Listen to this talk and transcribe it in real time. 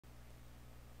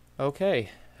Okay,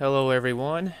 hello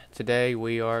everyone. Today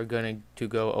we are going to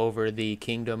go over the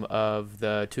kingdom of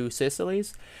the Two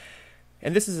Sicilies.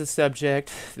 And this is a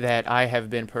subject that I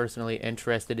have been personally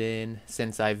interested in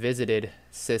since I visited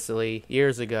Sicily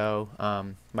years ago.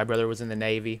 My brother was in the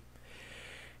Navy,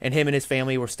 and him and his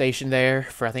family were stationed there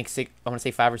for I think I want to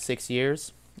say 5 or 6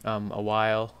 years, a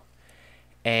while.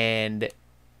 And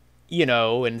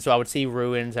and so I would see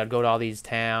ruins. I'd go to all these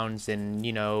towns, and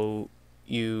you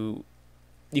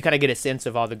you kind of get a sense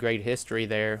of all the great history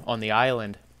there on the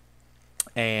island.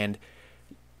 And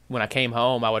when I came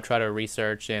home, I would try to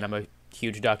research, and I'm a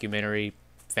huge documentary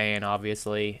fan,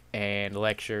 obviously, and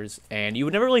lectures, and you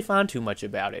would never really find too much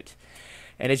about it.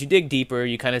 And as you dig deeper,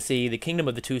 you kind of see the Kingdom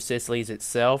of the Two Sicilies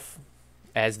itself,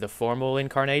 as the formal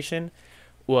incarnation,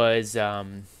 was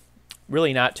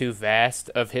really not too vast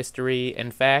of history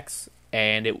and facts,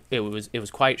 and it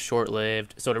was quite short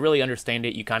lived. So to really understand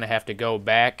it, you kind of have to go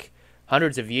back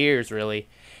hundreds of years, really,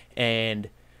 and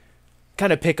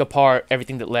kind of pick apart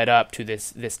everything that led up to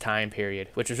this time period,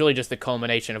 which was really just the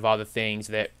culmination of all the things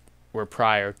that were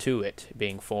prior to it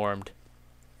being formed.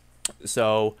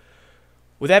 So,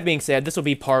 with that being said, this will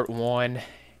be part one,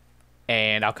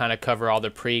 and I'll kind of cover all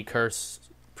the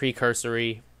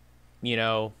precursory,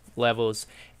 levels,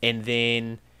 and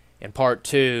then in part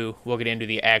two, we'll get into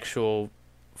the actual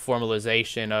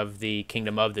formalization of the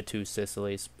Kingdom of the Two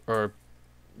Sicilies, or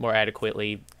more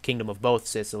adequately, Kingdom of both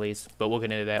Sicilies, but we'll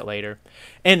get into that later,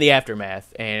 and the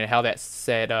aftermath, and how that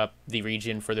set up the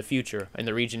region for the future, and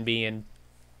the region being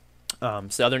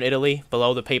southern Italy,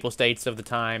 below the Papal States of the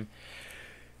time,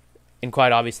 and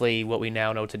quite obviously what we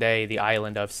now know today, the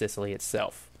island of Sicily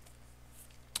itself.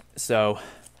 So,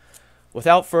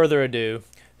 without further ado,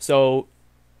 so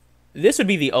this would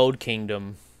be the Old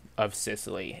Kingdom of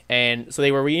Sicily, and so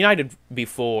they were reunited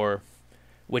before,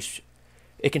 which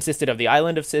it consisted of the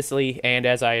island of Sicily, and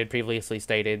as I had previously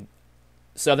stated,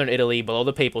 southern Italy below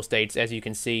the Papal States, as you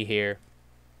can see here.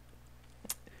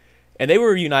 And they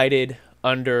were united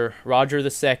under Roger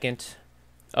II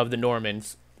of the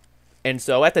Normans. And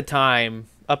so at the time,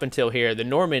 up until here, the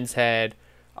Normans had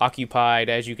occupied,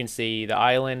 as you can see, the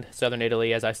island, southern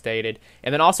Italy, as I stated,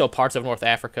 and then also parts of North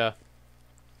Africa.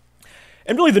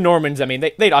 And really the Normans, I mean,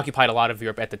 they'd occupied a lot of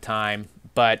Europe at the time,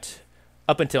 but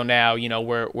up until now,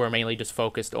 we're mainly just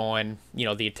focused on,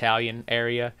 the Italian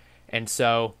area. And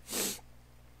so,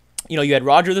 you had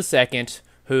Roger II,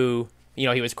 who,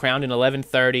 he was crowned in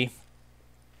 1130.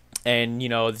 And,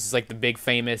 this is like the big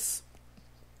famous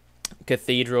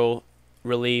cathedral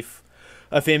relief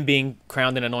of him being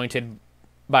crowned and anointed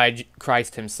by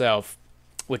Christ himself,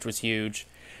 which was huge.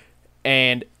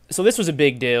 And so this was a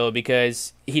big deal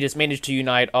because he just managed to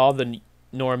unite all the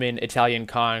Norman Italian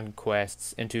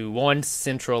conquests into one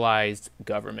centralized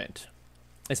government.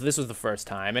 And so this was the first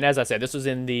time. And as I said, this was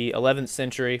in the 11th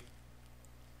century.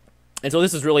 And so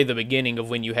this is really the beginning of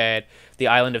when you had the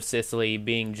island of Sicily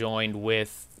being joined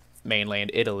with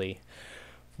mainland Italy.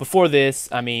 Before this,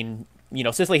 I mean,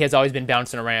 Sicily has always been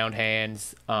bouncing around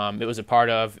hands. It was a part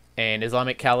of an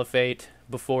Islamic caliphate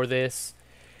before this.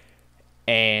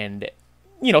 And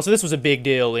so this was a big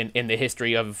deal in the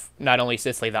history of not only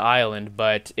Sicily, the island,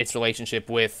 but its relationship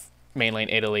with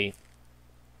mainland Italy,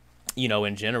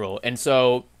 in general. And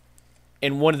so,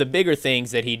 and one of the bigger things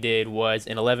that he did was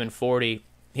in 1140,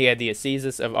 he had the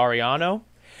Assizes of Ariano.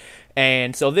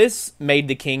 And so this made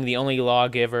the king the only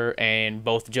lawgiver and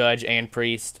both judge and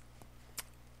priest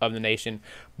of the nation.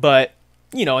 But,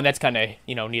 and that's kind of,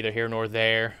 neither here nor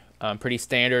there, pretty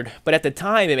standard. But at the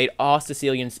time, it made all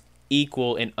Sicilians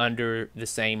equal and under the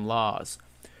same laws,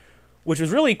 which was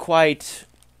really quite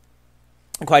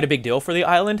a big deal for the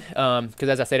island, because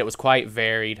as I said, it was quite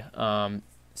varied. So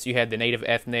you had the native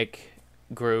ethnic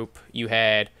group, you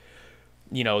had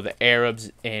the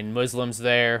Arabs and Muslims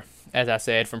there, as I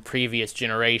said, from previous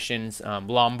generations.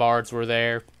 Lombards were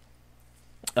there,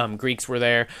 Greeks were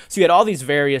there, so you had all these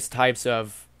various types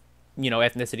of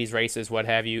ethnicities, races, what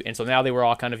have you. And so now they were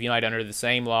all kind of united under the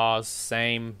same laws,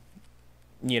 same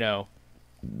the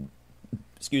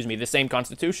same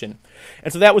constitution.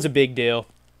 And so that was a big deal.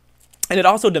 And it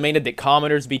also demanded that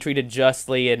commoners be treated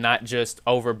justly and not just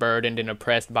overburdened and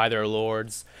oppressed by their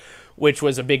lords, which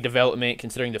was a big development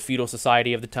considering the feudal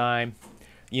society of the time.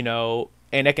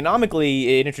 And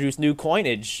economically, it introduced new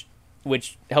coinage,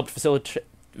 which helped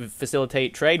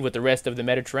facilitate trade with the rest of the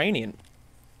Mediterranean.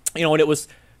 And it was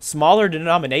smaller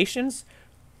denominations,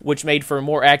 which made for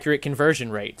more accurate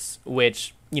conversion rates,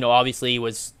 which obviously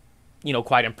was,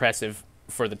 quite impressive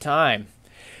for the time.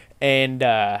 And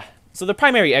so the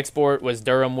primary export was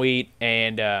durum wheat,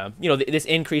 and, this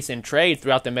increase in trade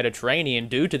throughout the Mediterranean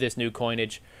due to this new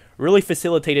coinage really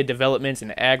facilitated developments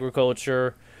in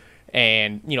agriculture,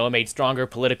 and it made stronger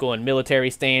political and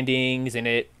military standings, and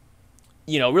it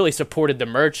really supported the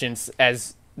merchants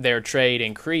as their trade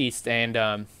increased, and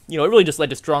it really just led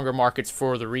to stronger markets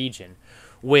for the region,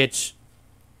 which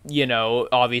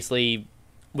obviously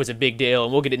was a big deal,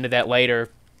 and we'll get into that later.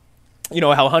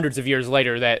 How hundreds of years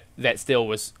later that still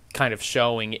was kind of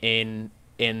showing in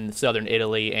southern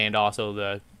Italy and also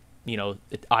the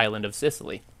island of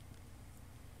Sicily.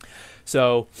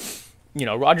 So,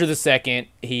 Roger II,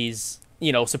 he's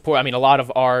support. A lot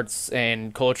of arts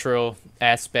and cultural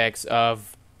aspects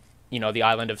of the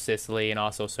island of Sicily and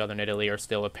also southern Italy are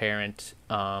still apparent.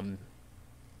 That's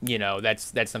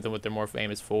something what they're more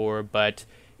famous for. But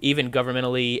even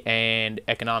governmentally and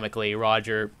economically,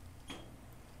 Roger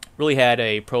really had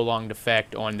a prolonged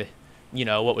effect on the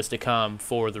what was to come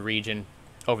for the region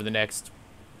over the next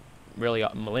really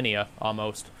millennia,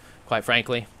 almost, quite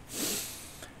frankly.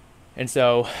 And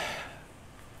so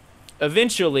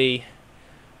eventually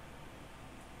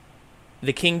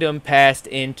the kingdom passed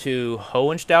into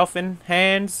Hohenstaufen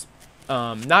hands.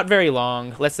 Not very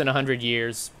long, less than 100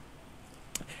 years.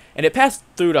 And it passed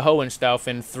through to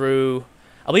Hohenstaufen through,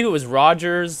 I believe it was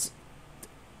Roger's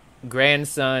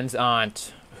grandson's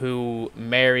aunt, who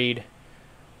married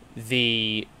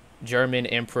the German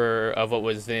emperor of what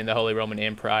was then the Holy Roman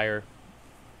Empire.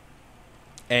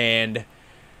 And,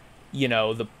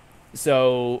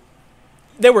 so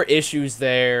there were issues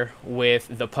there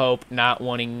with the Pope not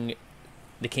wanting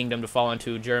the kingdom to fall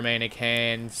into Germanic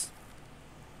hands.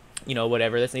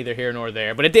 Whatever, that's neither here nor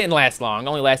there. But it didn't last long. It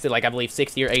only lasted, I believe,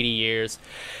 60 or 80 years.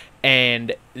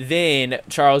 And then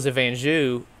Charles of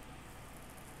Anjou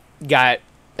got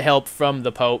help from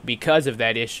the Pope because of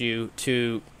that issue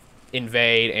to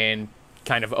invade and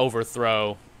kind of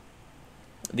overthrow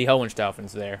the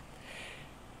Hohenstaufens there.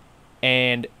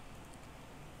 And,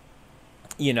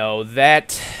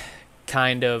 that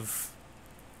kind of,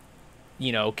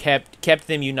 kept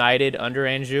them united under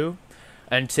Anjou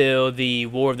until the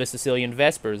War of the Sicilian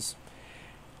Vespers.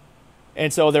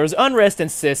 And so there was unrest in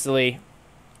Sicily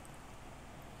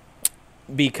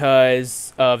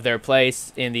because of their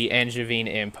place in the Angevin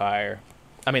Empire.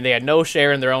 They had no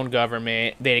share in their own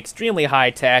government. They had extremely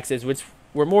high taxes, which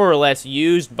were more or less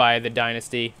used by the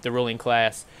dynasty, the ruling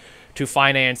class, to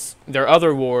finance their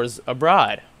other wars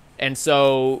abroad. And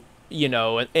so,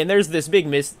 and there's this big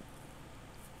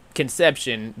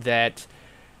misconception that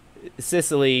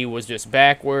Sicily was just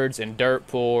backwards and dirt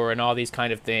poor and all these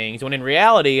kind of things, when in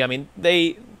reality,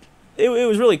 it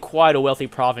was really quite a wealthy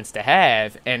province to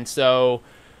have. And so,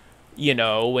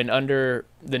 when under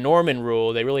the Norman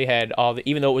rule, they really had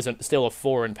even though it was still a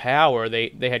foreign power,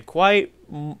 they had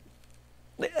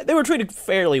they were treated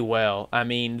fairly well.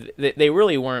 They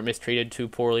really weren't mistreated too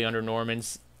poorly under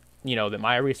Normans, that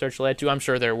my research led to. I'm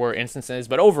sure there were instances,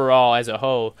 but overall, as a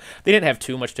whole, they didn't have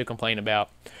too much to complain about.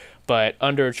 But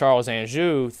under Charles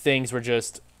Anjou, things were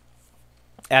just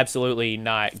absolutely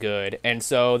not good. And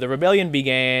so the rebellion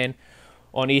began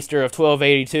on Easter of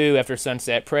 1282 after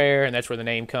sunset prayer, and that's where the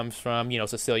name comes from,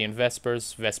 Sicilian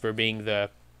Vespers, Vesper being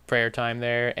the prayer time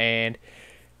there. And,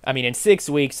 in 6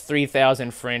 weeks,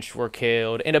 3,000 French were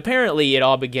killed. And apparently it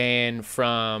all began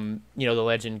from, the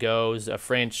legend goes, a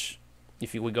French,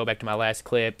 if you would go back to my last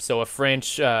clip, so a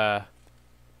French, an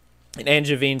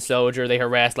Angevin soldier, they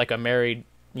harassed a married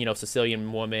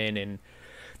Sicilian woman, and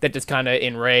that just kind of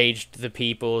enraged the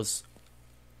peoples,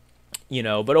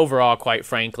 but overall, quite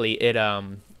frankly,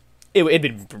 it'd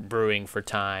been brewing for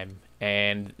time,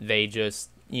 and they just,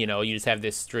 you just have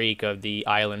this streak of the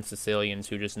island Sicilians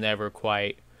who just never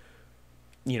quite,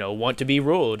 want to be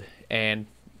ruled, and,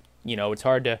 it's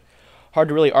hard to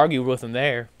really argue with them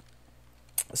there.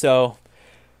 So,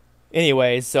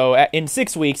 anyways, so in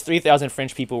 6 weeks, 3,000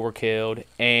 French people were killed,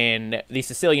 and the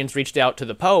Sicilians reached out to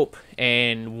the Pope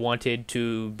and wanted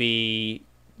to be,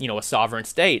 a sovereign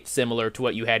state, similar to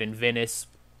what you had in Venice,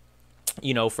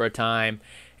 for a time,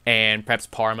 and perhaps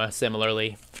Parma,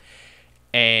 similarly.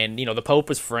 And, the Pope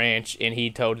was French, and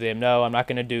he told them, no, I'm not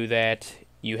going to do that.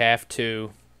 You have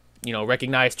to,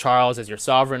 recognize Charles as your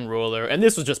sovereign ruler. And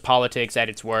this was just politics at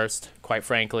its worst, quite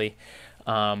frankly.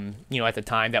 At the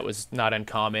time, that was not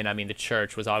uncommon. The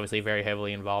church was obviously very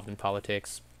heavily involved in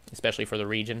politics, especially for the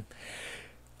region.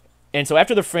 And so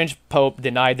after the French Pope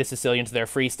denied the Sicilians their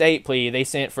free state plea, they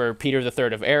sent for Peter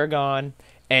III of Aragon.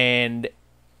 And,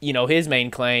 his main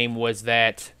claim was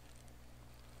that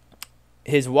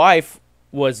his wife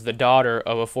was the daughter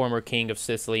of a former king of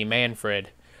Sicily, Manfred.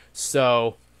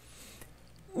 So,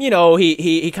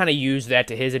 he kind of used that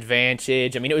to his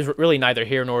advantage. It was really neither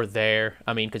here nor there.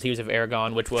 Because he was of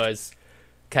Aragon, which was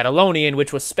Catalonian,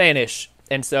 which was Spanish.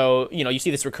 And so, you see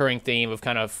this recurring theme of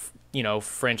kind of,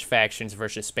 French factions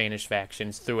versus Spanish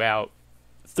factions throughout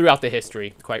the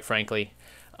history, quite frankly.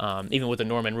 Even with the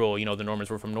Norman rule, the Normans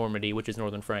were from Normandy, which is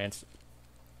northern France.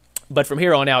 But from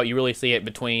here on out, you really see it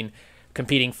between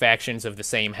competing factions of the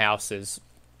same houses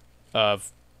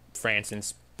of France and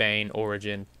Spain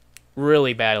origin,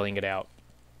 really battling it out.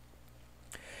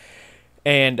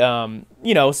 And,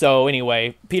 so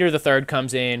anyway, Peter III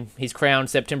comes in. He's crowned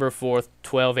September 4th,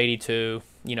 1282,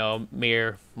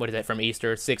 mere, what is that, from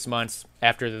Easter, 6 months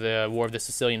after the War of the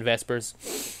Sicilian Vespers.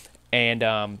 And,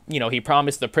 he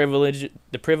promised the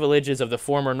privileges of the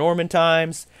former Norman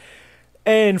times.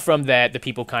 And from that, the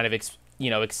people kind of,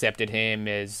 accepted him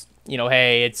as,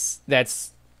 hey,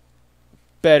 that's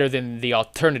better than the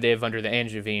alternative under the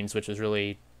Angevines, which was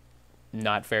really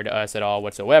not fair to us at all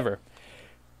whatsoever.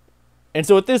 And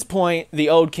so at this point, the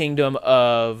Old Kingdom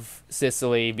of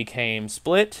Sicily became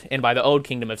split. And by the Old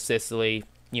Kingdom of Sicily,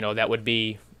 that would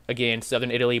be, again, southern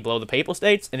Italy below the Papal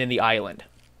States, and then the island.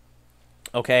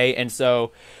 Okay, and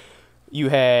so you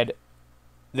had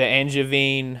the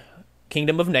Angevine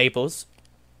Kingdom of Naples,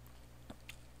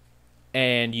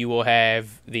 and you will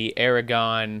have the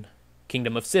Aragon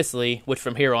Kingdom of Sicily, which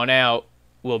from here on out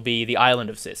will be the island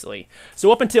of Sicily.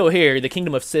 So up until here, the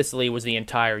Kingdom of Sicily was the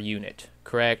entire unit,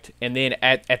 correct? And then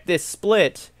at this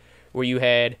split, where you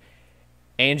had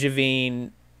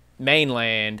Angevine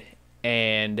mainland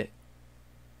and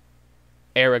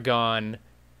Aragon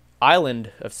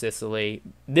island of Sicily,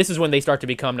 this is when they start to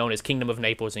become known as Kingdom of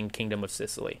Naples and Kingdom of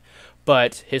Sicily.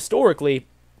 But historically,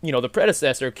 the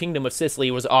predecessor, Kingdom of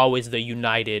Sicily, was always the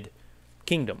United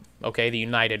Kingdom, okay, the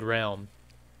United Realm.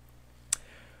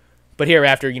 But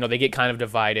hereafter, they get kind of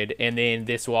divided, and then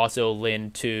this will also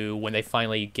lend to, when they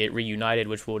finally get reunited,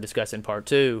 which we'll discuss in part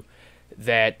 2,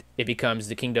 that it becomes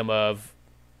the Kingdom of,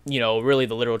 really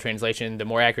the literal translation, the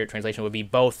more accurate translation would be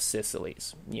both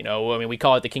Sicilies. We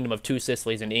call it the Kingdom of Two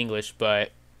Sicilies in English,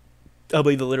 but I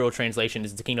believe the literal translation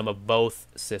is the Kingdom of both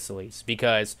Sicilies,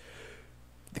 because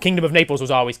the Kingdom of Naples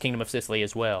was always Kingdom of Sicily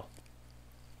as well.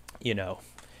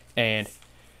 And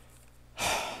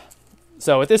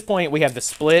so at this point, we have the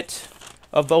split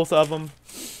of both of them.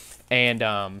 And,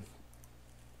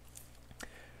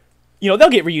 they'll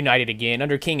get reunited again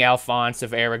under King Alphonse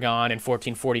of Aragon in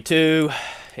 1442.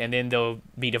 And then they'll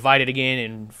be divided again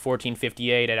in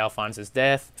 1458 at Alphonse's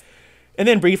death. And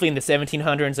then briefly in the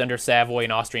 1700s under Savoy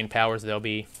and Austrian powers, they'll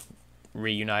be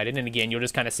reunited. And again, you'll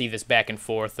just kind of see this back and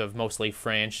forth of mostly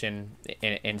French and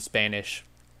Spanish,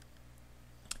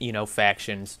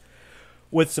 factions,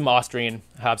 with some Austrian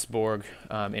Habsburg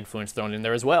influence thrown in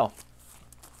there as well.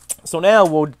 So now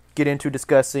we'll get into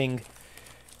discussing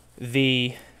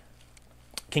the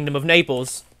Kingdom of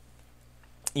Naples,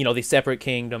 the separate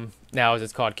kingdom, now as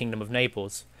it's called Kingdom of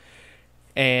Naples.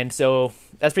 And so,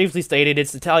 as previously stated,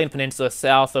 it's the Italian peninsula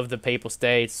south of the Papal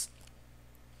States,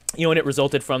 and it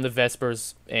resulted from the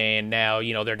Vespers, and now,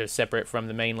 they're just separate from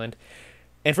the mainland.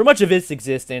 And for much of its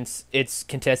existence, it's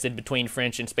contested between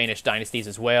French and Spanish dynasties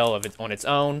as well on its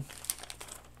own.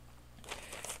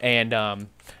 And,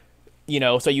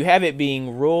 so you have it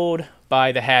being ruled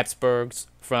by the Habsburgs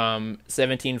from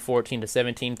 1714 to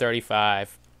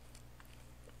 1735.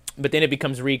 But then it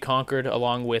becomes reconquered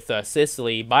along with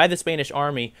Sicily by the Spanish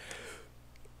army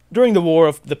during the War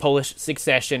of the Polish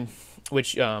Succession,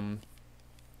 which,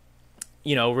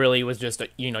 really was just,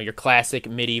 your classic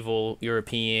medieval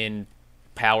European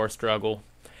power struggle.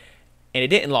 And it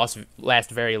didn't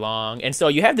last very long. And so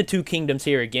you have the two kingdoms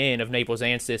here again of Naples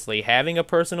and Sicily having a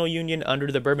personal union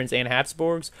under the Bourbons and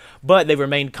Habsburgs, but they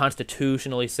remained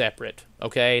constitutionally separate.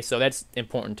 Okay, so that's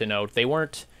important to note. They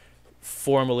weren't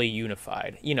formally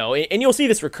unified. And you'll see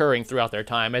this recurring throughout their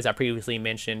time, as I previously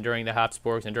mentioned, during the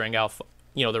Habsburgs and during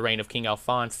the reign of King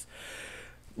Alphonse.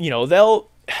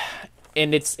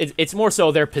 And it's more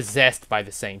so they're possessed by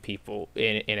the same people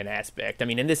in an aspect.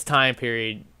 In this time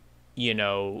period,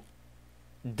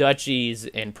 duchies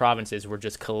and provinces were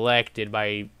just collected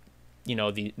by,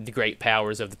 the great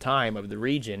powers of the time of the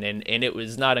region, and it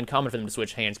was not uncommon for them to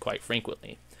switch hands quite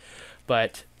frequently.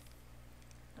 But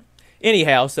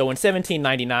anyhow, so in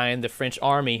 1799, the French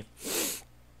army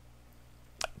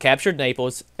captured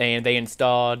Naples, and they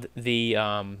installed the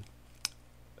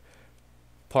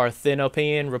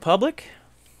Parthenopean Republic.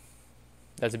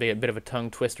 That's a bit of a tongue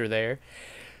twister there.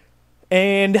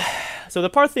 And so the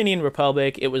Parthenian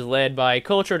Republic, it was led by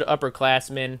cultured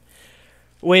upperclassmen,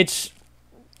 which,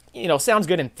 sounds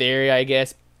good in theory, I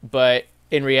guess, but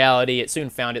in reality, it soon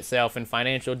found itself in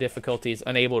financial difficulties,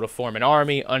 unable to form an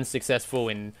army, unsuccessful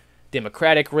in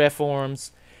democratic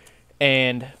reforms,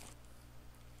 and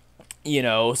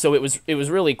So it was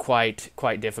really quite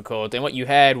difficult. And what you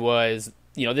had was,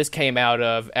 this came out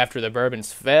of after the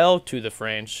Bourbons fell to the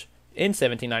French in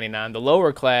 1799. The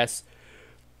lower class,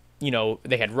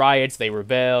 they had riots, they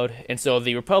rebelled, and so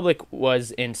the Republic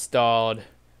was installed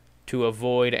to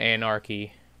avoid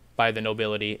anarchy by the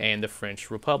nobility and the French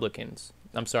Republicans.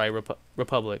 I'm sorry,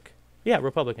 Republic. Yeah,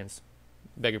 Republicans.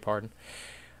 Beg your pardon.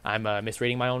 I'm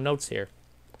misreading my own notes here.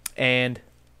 And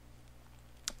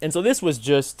so this was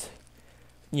just,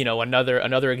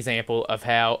 another example of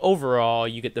how overall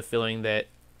you get the feeling that,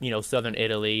 southern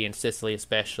Italy and Sicily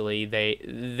especially,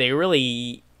 they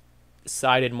really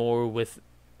sided more with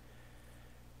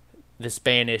the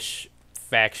Spanish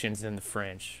factions than the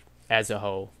French as a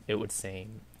whole, it would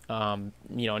seem. And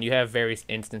you have various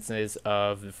instances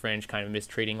of the French kind of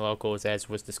mistreating locals, as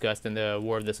was discussed in the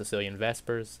War of the Sicilian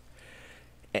Vespers.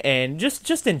 And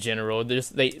just in general,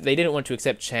 they didn't want to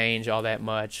accept change all that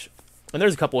much. And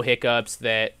there's a couple hiccups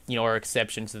that, are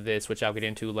exceptions to this, which I'll get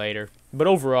into later. But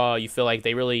overall, you feel like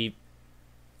they really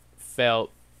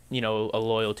felt, a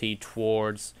loyalty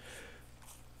towards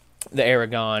the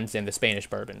Aragons and the Spanish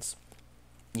Bourbons.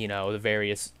 The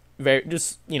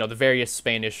the various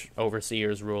Spanish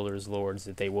overseers, rulers, lords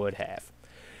that they would have.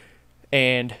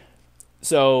 And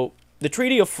so the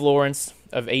Treaty of Florence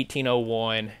of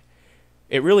 1801,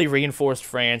 it really reinforced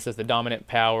France as the dominant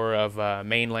power of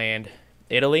mainland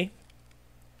Italy.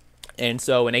 And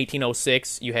so in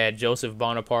 1806, you had Joseph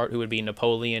Bonaparte, who would be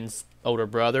Napoleon's older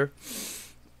brother,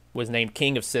 was named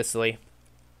King of Sicily.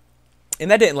 And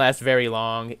that didn't last very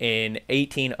long. In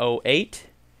 1808,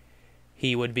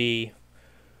 he would be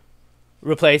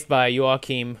replaced by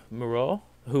Joachim Murat,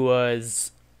 who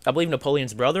was, I believe,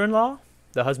 Napoleon's brother-in-law,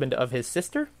 the husband of his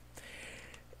sister.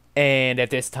 And at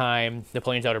this time,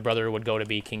 Napoleon's elder brother would go to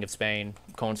be King of Spain,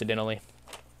 coincidentally.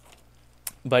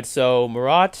 But so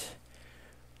Murat,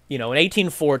 in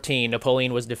 1814,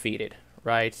 Napoleon was defeated,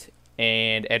 right?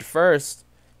 And at first,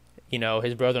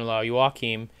 his brother-in-law,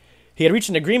 Joachim, he had reached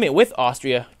an agreement with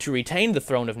Austria to retain the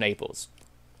throne of Naples.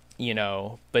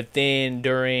 But then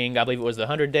during, I believe it was the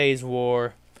 100 Days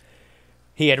War,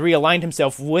 he had realigned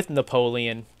himself with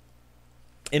Napoleon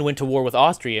and went to war with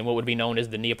Austria in what would be known as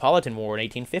the Neapolitan War in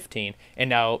 1815. And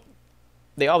now,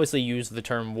 they obviously use the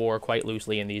term war quite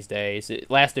loosely in these days. It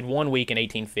lasted 1 week in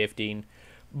 1815,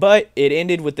 but it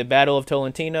ended with the Battle of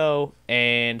Tolentino,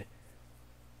 and,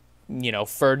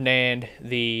 Ferdinand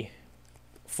the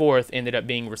Fourth ended up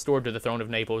being restored to the throne of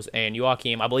Naples, and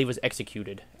Joachim, I believe, was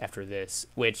executed after this,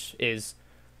 which is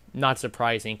not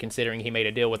surprising considering he made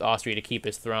a deal with Austria to keep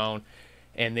his throne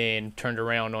and then turned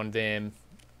around on them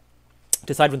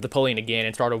to side with Napoleon again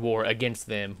and start a war against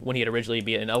them when he had originally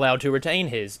been allowed to retain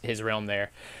his realm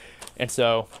there. And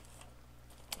so,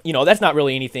 that's not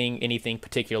really anything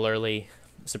particularly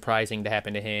surprising to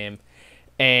happen to him.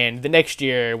 And the next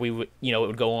year, it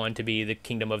would go on to be the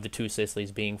Kingdom of the Two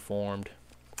Sicilies being formed.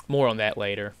 More on that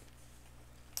later.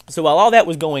 So while all that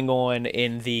was going on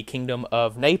in the Kingdom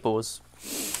of Naples,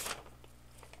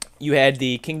 you had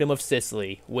the Kingdom of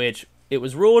Sicily, which it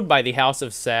was ruled by the House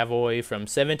of Savoy from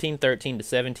 1713 to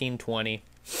 1720,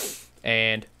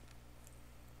 and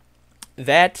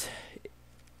that,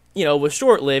 was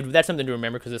short-lived, but that's something to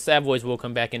remember because the Savoys will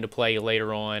come back into play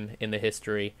later on in the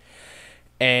history.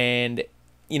 And,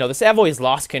 the Savoys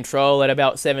lost control at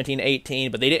about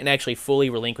 1718, but they didn't actually fully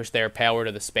relinquish their power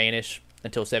to the Spanish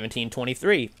until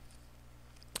 1723.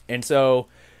 And so,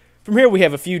 from here we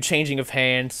have a few changing of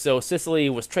hands. So Sicily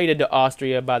was traded to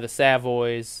Austria by the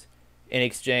Savoys in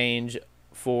exchange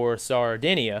for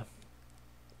Sardinia.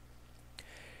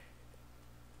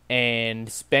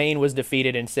 And Spain was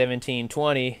defeated in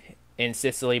 1720, and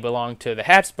Sicily belonged to the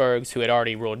Habsburgs, who had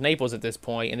already ruled Naples at this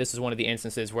point. And this is one of the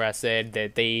instances where I said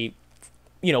that they,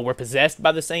 were possessed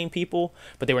by the same people,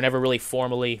 but they were never really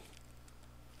formally,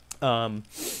 combined.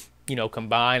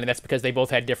 And that's because they both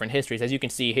had different histories. As you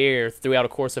can see here, throughout a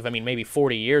course of, maybe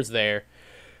 40 years there,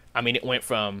 it went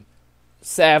from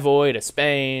Savoy to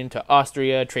Spain to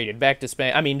Austria, traded back to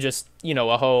Spain.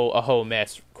 A whole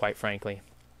mess, quite frankly.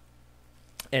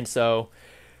 And so,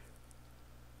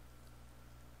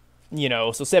 so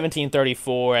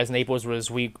 1734, as Naples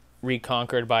was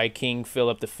reconquered by King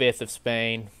Philip V of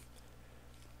Spain,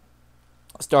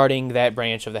 starting that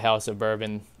branch of the House of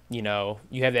Bourbon, you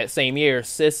have that same year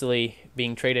Sicily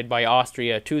being traded by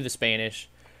Austria to the Spanish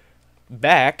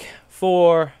back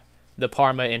for the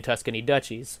Parma and Tuscany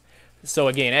duchies. So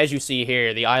again, as you see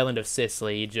here, the island of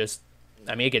Sicily just,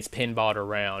 it gets pinballed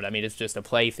around. It's just a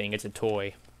plaything. It's a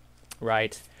toy,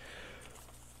 right?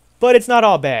 But it's not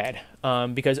all bad,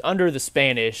 because under the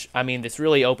Spanish, this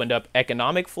really opened up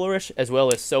economic flourish as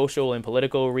well as social and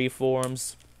political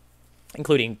reforms.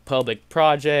 including public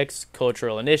projects,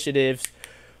 cultural initiatives,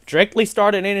 directly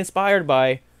started and inspired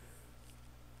by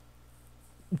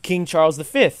King Charles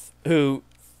V, who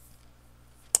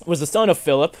was the son of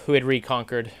Philip, who had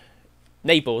reconquered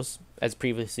Naples, as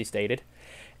previously stated,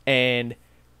 and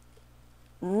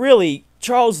really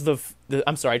Charles III.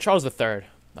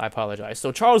 I apologize.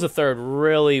 So Charles III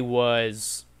really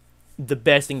was the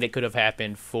best thing that could have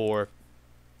happened for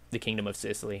the Kingdom of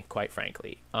Sicily, quite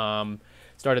frankly.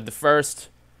 Started the first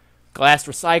glass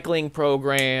recycling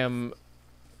program.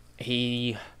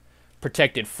 He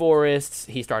protected forests.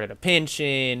 He started a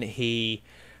pension.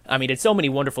 Did so many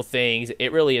wonderful things.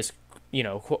 It really is,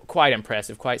 quite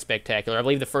impressive, quite spectacular. I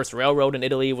believe the first railroad in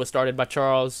Italy was started by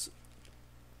Charles.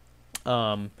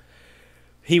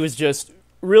 He was just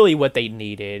really what they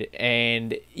needed.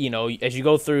 And, as you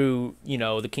go through,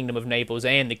 the Kingdom of Naples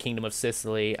and the Kingdom of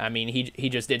Sicily, he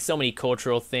just did so many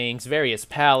cultural things, various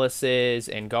palaces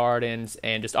and gardens,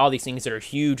 and just all these things that are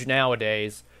huge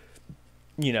nowadays,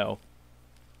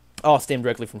 all stem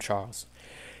directly from Charles.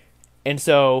 And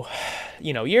so,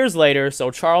 years later,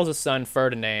 so Charles' son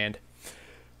Ferdinand,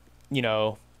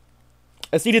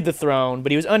 acceded the throne,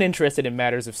 but he was uninterested in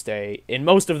matters of state, and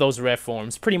most of those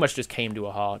reforms pretty much just came to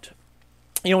a halt.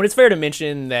 And it's fair to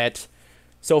mention that,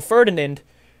 so Ferdinand,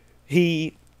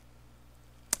 he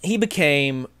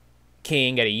became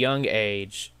king at a young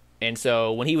age, and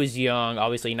so when he was young,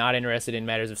 obviously not interested in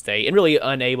matters of state, and really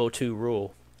unable to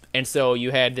rule. And so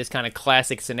you had this kind of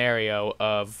classic scenario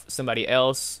of somebody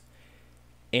else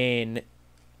in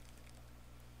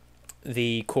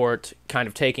the court kind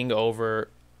of taking over,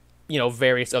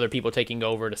 various other people taking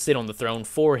over to sit on the throne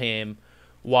for him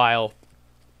while,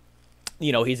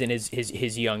 he's in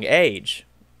his young age,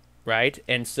 right?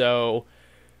 And so,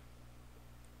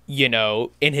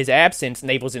 in his absence,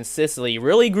 Naples and Sicily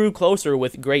really grew closer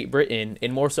with Great Britain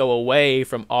and more so away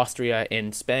from Austria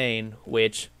and Spain,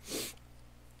 which,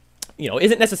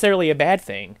 isn't necessarily a bad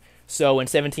thing. So in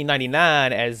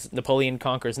 1799, as Napoleon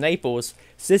conquers Naples,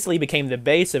 Sicily became the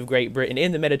base of Great Britain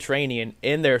in the Mediterranean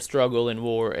in their struggle and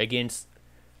war against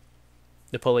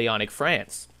Napoleonic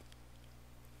France.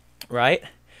 Right?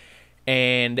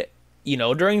 And,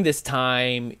 during this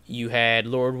time, you had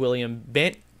Lord William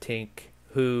Bentinck,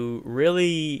 who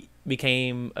really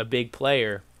became a big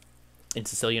player in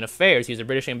Sicilian affairs. He was a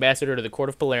British ambassador to the court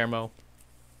of Palermo.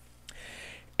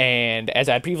 And as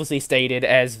I previously stated,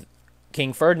 as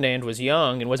King Ferdinand was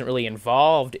young and wasn't really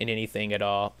involved in anything at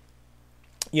all,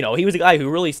 he was a guy who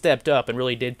really stepped up and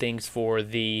really did things for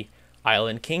the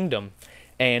island kingdom.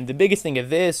 And the biggest thing of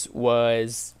this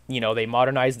was, they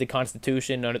modernized the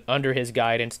Constitution under his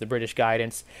guidance, the British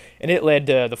guidance, and it led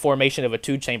to the formation of a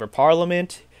two-chamber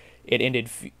parliament. It ended,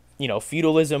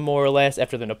 feudalism more or less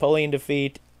after the Napoleon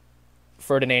defeat.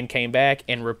 Ferdinand came back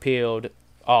and repealed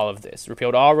all of this,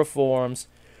 repealed all reforms,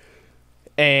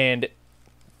 and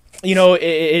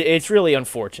it's really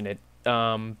unfortunate,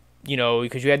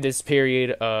 because you had this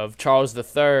period of Charles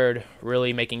III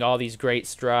really making all these great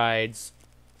strides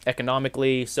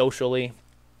economically, socially,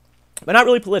 but not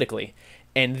really politically.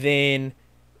 And then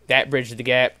that bridged the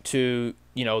gap to,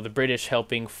 the British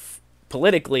helping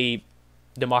politically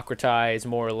democratize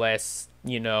more or less,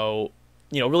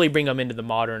 really bring them into the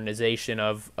modernization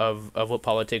of what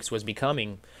politics was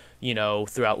becoming,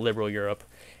 throughout liberal Europe.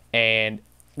 And,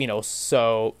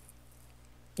 so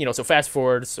fast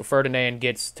forward, so Ferdinand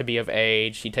gets to be of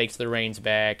age, he takes the reins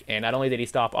back, and not only did he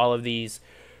stop all of these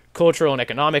cultural and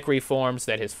economic reforms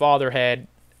that his father had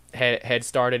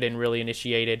started and really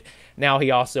initiated, now he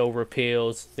also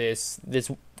repeals this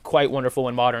quite wonderful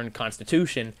and modern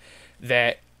constitution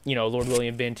that, Lord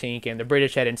William Bentinck and the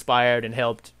British had inspired and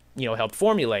helped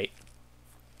formulate.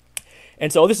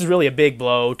 And so this is really a big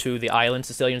blow to the island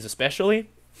Sicilians especially.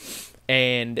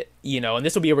 And, and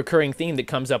this will be a recurring theme that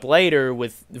comes up later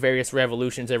with various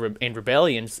revolutions and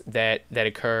rebellions that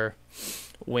occur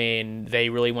when they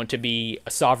really want to be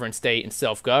a sovereign state and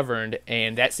self-governed.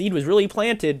 And that seed was really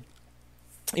planted,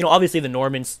 obviously the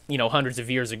Normans, hundreds of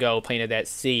years ago planted that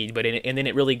seed, and then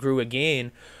it really grew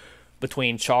again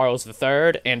between Charles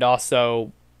III and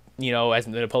also, as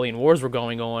the Napoleon Wars were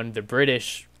going on, the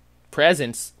British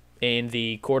presence in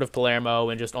the court of Palermo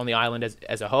and just on the island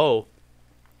as a whole,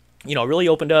 really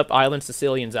opened up island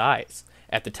Sicilians' eyes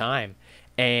at the time.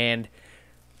 And,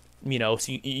 so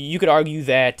you could argue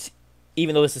that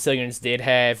even though the Sicilians did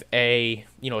have a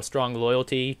strong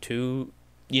loyalty to,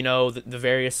 the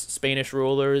various Spanish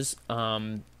rulers,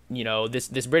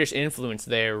 this British influence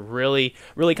there really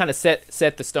kind of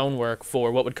set the stonework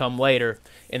for what would come later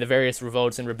in the various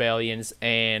revolts and rebellions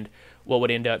and what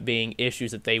would end up being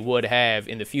issues that they would have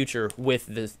in the future with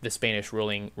the Spanish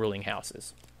ruling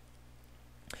houses.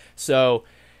 So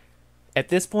at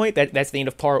this point, that's the end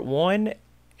of part one.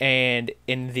 And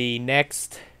in the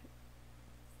next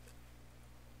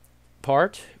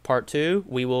part two,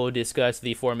 we will discuss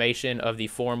the formation of the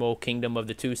formal kingdom of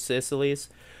the Two Sicilies,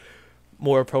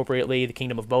 more appropriately, the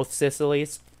kingdom of both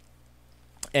Sicilies,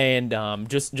 and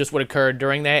just what occurred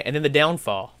during that, and then the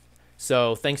downfall.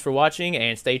 So thanks for watching,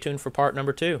 and stay tuned for part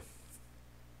number two.